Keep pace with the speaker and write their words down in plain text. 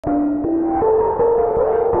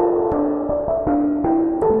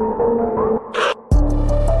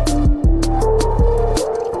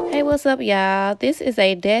what's up, y'all? This is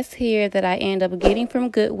a desk here that I ended up getting from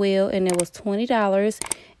Goodwill, and it was $20.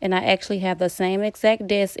 And I actually have the same exact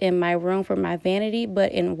desk in my room for my vanity,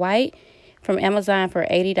 but in white, from Amazon for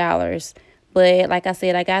 $80. But like I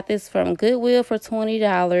said, I got this from Goodwill for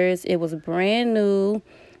 $20. It was brand new.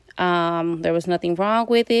 There was nothing wrong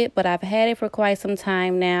with it, but I've had it for quite some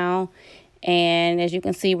time now. And as you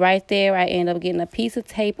can see right there, I ended up getting a piece of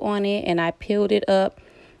tape on it, and I peeled it up.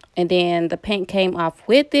 And then the paint came off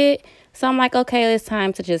with it. So I'm like, okay, it's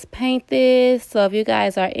time to just paint this. So if you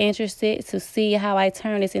guys are interested to see how I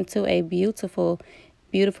turn this into a beautiful,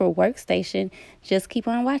 beautiful workstation, just keep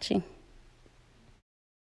on watching.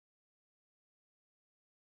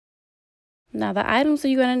 Now the items that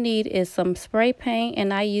you're going to need is some spray paint.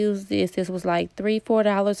 And I used this. This was like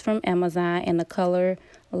 $3-4 from Amazon in the color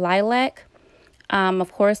lilac.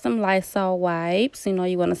 Of course, some Lysol wipes. You know,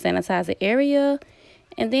 you want to sanitize the area.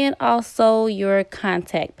 And then also your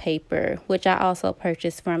contact paper, which I also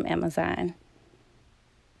purchased from Amazon.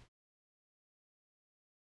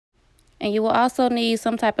 And you will also need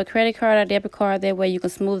some type of credit card or debit card. That way you can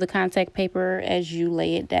smooth the contact paper as you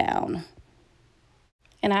lay it down.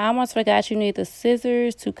 And I almost forgot, you need the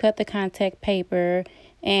scissors to cut the contact paper.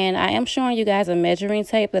 And I am showing you guys a measuring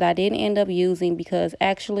tape that I didn't end up using, because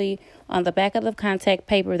actually on the back of the contact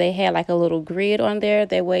paper, they had like a little grid on there.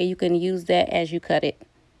 That way you can use that as you cut it.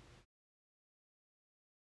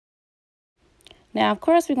 Now, of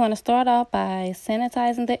course, we're going to start off by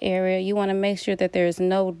sanitizing the area. You want to make sure that there's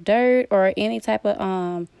no dirt or any type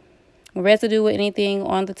of residue or anything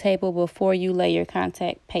on the table before you lay your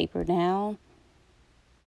contact paper down.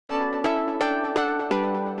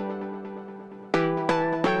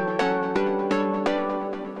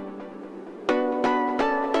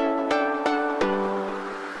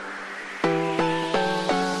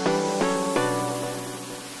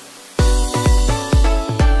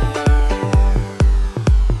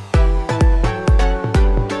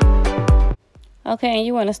 Okay, and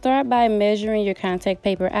you want to start by measuring your contact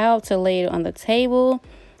paper out to lay it on the table.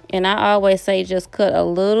 And I always say just cut a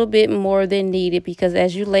little bit more than needed, because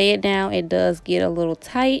as you lay it down, it does get a little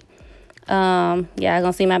tight. Yeah, I'm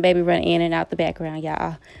gonna see my baby run in and out the background,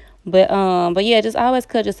 y'all. But yeah, just always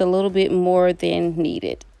cut just a little bit more than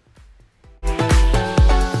needed.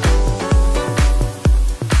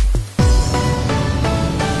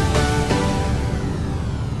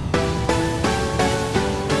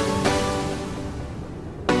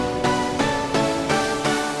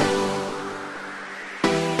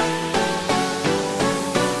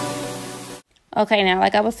 Okay, now,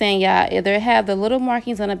 like I was saying, y'all, they have the little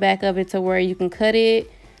markings on the back of it to where you can cut it.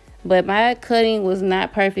 But my cutting was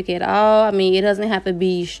not perfect at all. I mean, it doesn't have to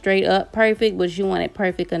be straight up perfect, but you want it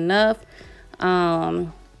perfect enough.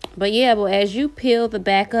 But yeah, but as you peel the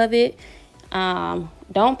back of it,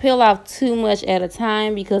 don't peel off too much at a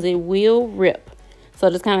time, because it will rip. So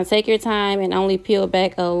just kind of take your time and only peel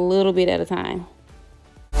back a little bit at a time.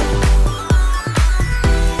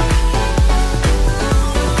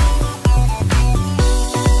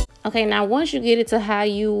 Okay, now once you get it to how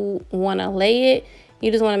you want to lay it, you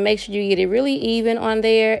just want to make sure you get it really even on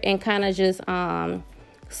there and kind of just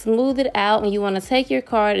smooth it out. And you want to take your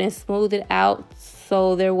card and smooth it out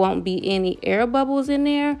so there won't be any air bubbles in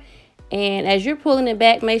there. And as you're pulling it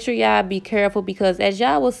back, make sure y'all be careful, because as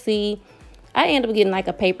y'all will see, I end up getting like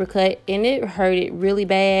a paper cut and it hurt it really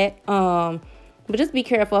bad. But just be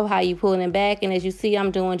careful of how you pulling it back. And as you see,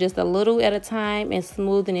 I'm doing just a little at a time and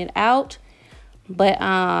smoothing it out. But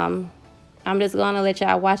I'm just going to let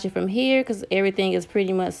y'all watch it from here, because everything is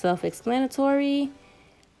pretty much self-explanatory.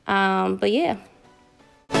 But yeah.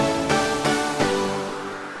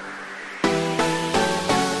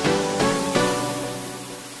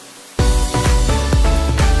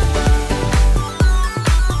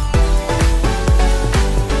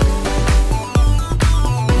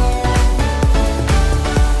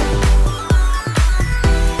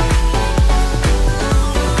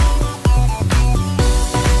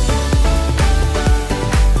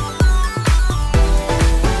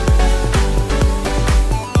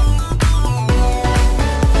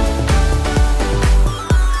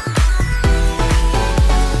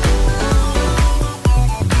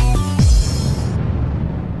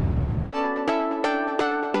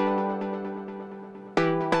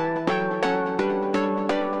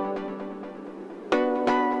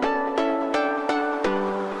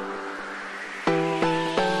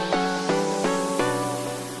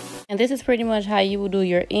 And this is pretty much how you will do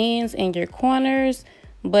your ends and your corners.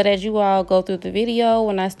 But as you all go through the video,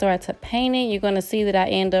 when I start to paint it, you're going to see that I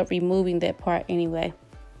end up removing that part anyway.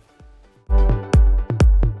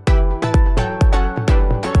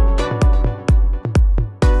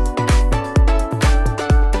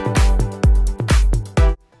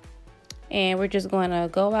 And we're just going to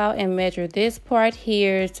go out and measure this part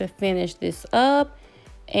here to finish this up.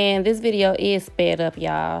 And this video is sped up,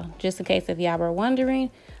 y'all, just in case if y'all were wondering.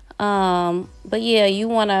 But yeah, you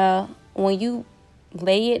want to, when you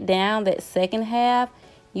lay it down, that second half,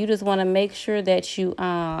 you just want to make sure that you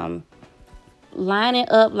line it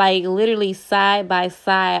up like literally side by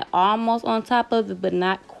side, almost on top of it, but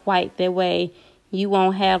not quite. That way you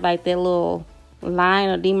won't have like that little line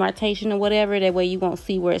or demarcation or whatever. That way you won't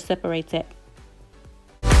see where it separates at.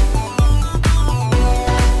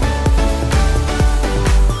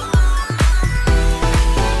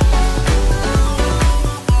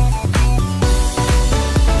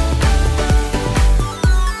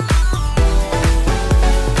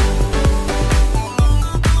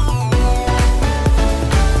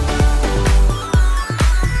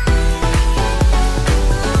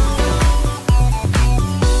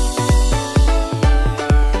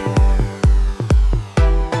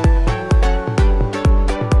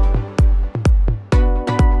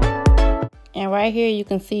 Right here you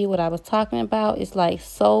can see what I was talking about. It's like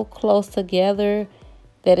so close together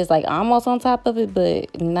that it's like almost on top of it,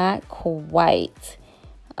 but not quite.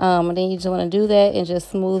 And then you just want to do that and just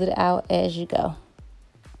smooth it out as you go.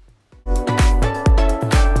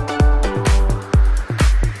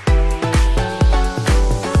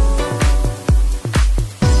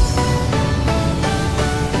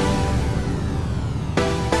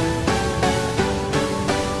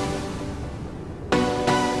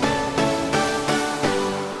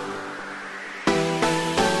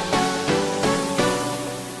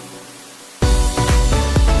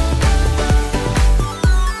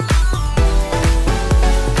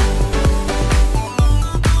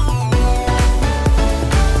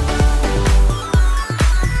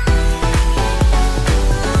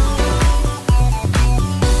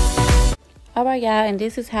 Alright, y'all, and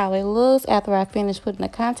this is how it looks after I finish putting the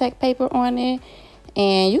contact paper on it.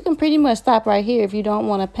 And you can pretty much stop right here if you don't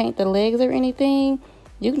want to paint the legs or anything.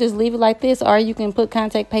 You can just leave it like this, or you can put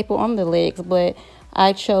contact paper on the legs. But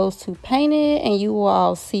I chose to paint it, and you will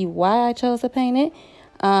all see why I chose to paint it.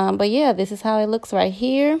 But yeah, this is how it looks right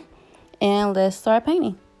here. And let's start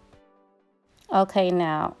painting. Okay,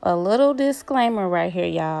 now, a little disclaimer right here,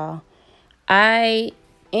 y'all. I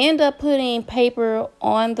end up putting paper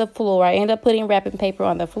on the floor. I end up putting wrapping paper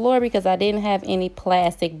on the floor because I didn't have any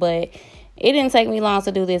plastic, but it didn't take me long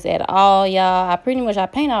to do this at all, y'all. I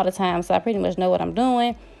paint all the time, so I pretty much know what I'm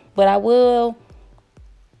doing, but I will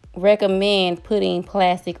recommend putting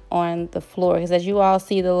plastic on the floor because as you all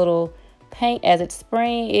see, the little paint as it's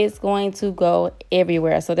spraying, it's going to go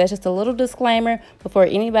everywhere. So that's just a little disclaimer before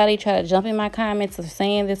anybody try to jump in my comments of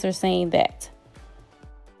saying this or saying that.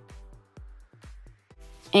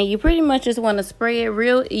 And you pretty much just want to spray it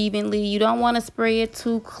real evenly. You don't want to spray it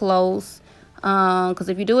too close. Because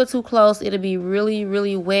if you do it too close, it'll be really,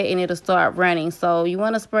 really wet and it'll start running. So you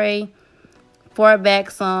want to spray far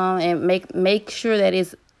back some and make sure that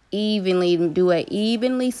it's evenly. Do a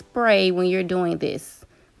evenly spray when you're doing this.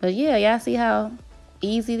 But yeah, y'all see how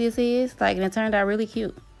easy this is? Like, and it turned out really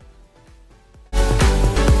cute.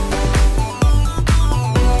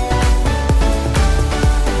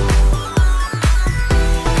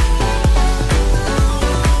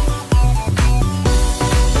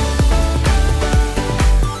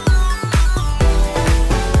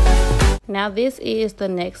 Now this is the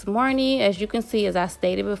next morning. As you can see, as I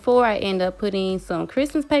stated before, I end up putting some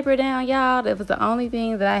Christmas paper down, y'all. That was the only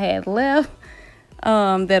thing that I had left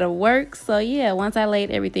that'll work. So yeah, once I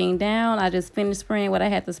laid everything down, I just finished spraying what I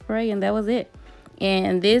had to spray, and that was it.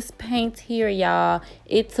 And this paint here, y'all,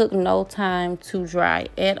 it took no time to dry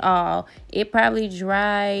at all. It probably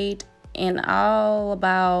dried in all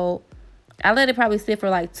about, I let it probably sit for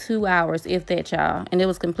like 2 hours, if that, y'all, and it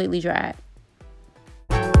was completely dried.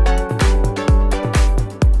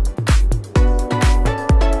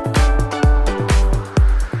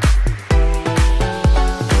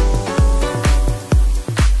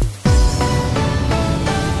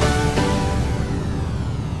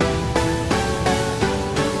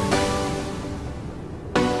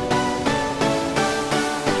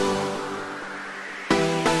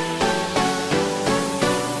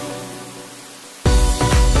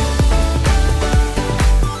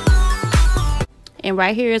 And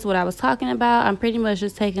right here is what I was talking about. I'm pretty much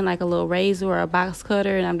just taking like a little razor or a box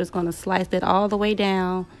cutter, and I'm just going to slice that all the way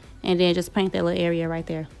down and then just paint that little area right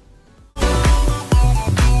there.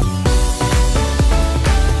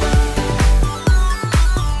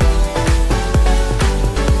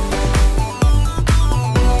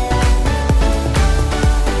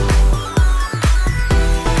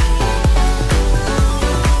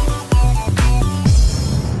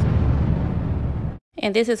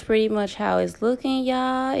 And this is pretty much how it's looking,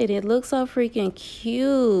 y'all. And it looks so freaking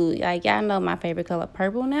cute. Like, y'all know my favorite color,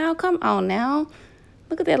 purple now. Come on now.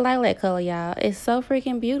 Look at that lilac color, y'all. It's so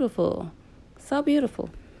freaking beautiful. So beautiful.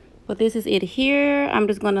 But this is it here. I'm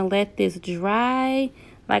just going to let this dry.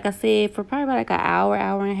 Like I said, for probably like an hour,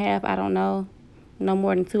 hour and a half. I don't know. No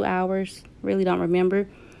more than 2 hours. Really don't remember.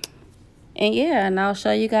 And yeah, and I'll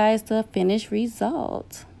show you guys the finished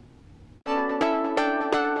result.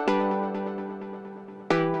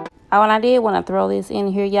 Oh, and I did want to throw this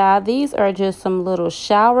in here, y'all. These are just some little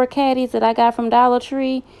shower caddies that I got from Dollar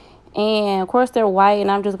Tree. And, of course, they're white, and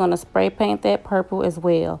I'm just going to spray paint that purple as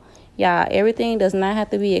well. Y'all, everything does not have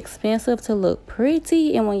to be expensive to look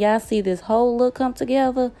pretty. And when y'all see this whole look come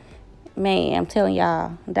together, man, I'm telling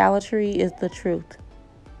y'all, Dollar Tree is the truth.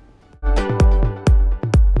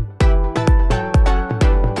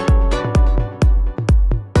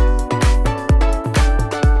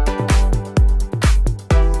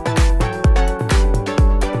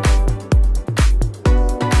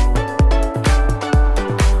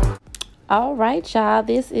 All right, y'all,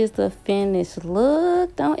 this is the finished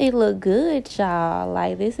look. Don't it look good, y'all?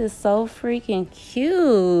 Like, this is so freaking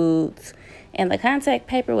cute. And the contact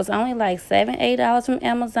paper was only like $7, $8 from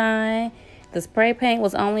Amazon. The spray paint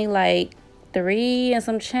was only like $3 and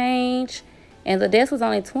some change. And the desk was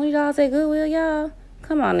only $20 at Goodwill, y'all.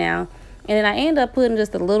 Come on now. And then I ended up putting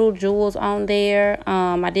just the little jewels on there.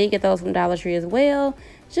 I did get those from Dollar Tree as well.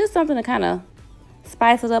 Just something to kind of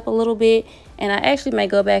spice it up a little bit. And I actually may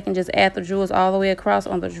go back and just add the jewels all the way across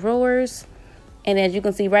on the drawers. And as you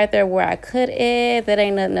can see right there where I cut it, that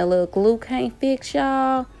ain't nothing a little glue can't fix,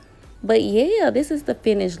 y'all. But yeah, this is the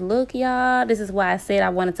finished look, y'all. This is why I said I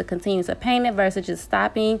wanted to continue to paint it versus just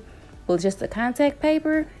stopping with just the contact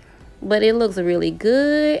paper. But it looks really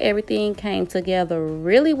good. Everything came together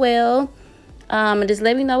really well. And just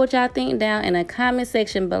let me know what y'all think down in the comment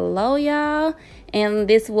section below, y'all. And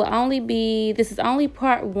this is only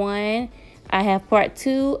part 1. I have part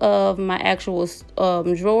 2 of my actual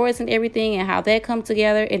drawers and everything and how that come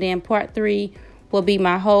together. And then part 3 will be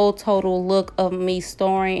my whole total look of me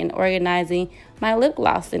storing and organizing my lip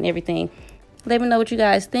gloss and everything. Let me know what you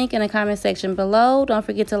guys think in the comment section below. Don't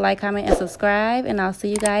forget to like, comment, and subscribe. And I'll see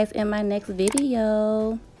you guys in my next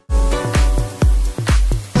video.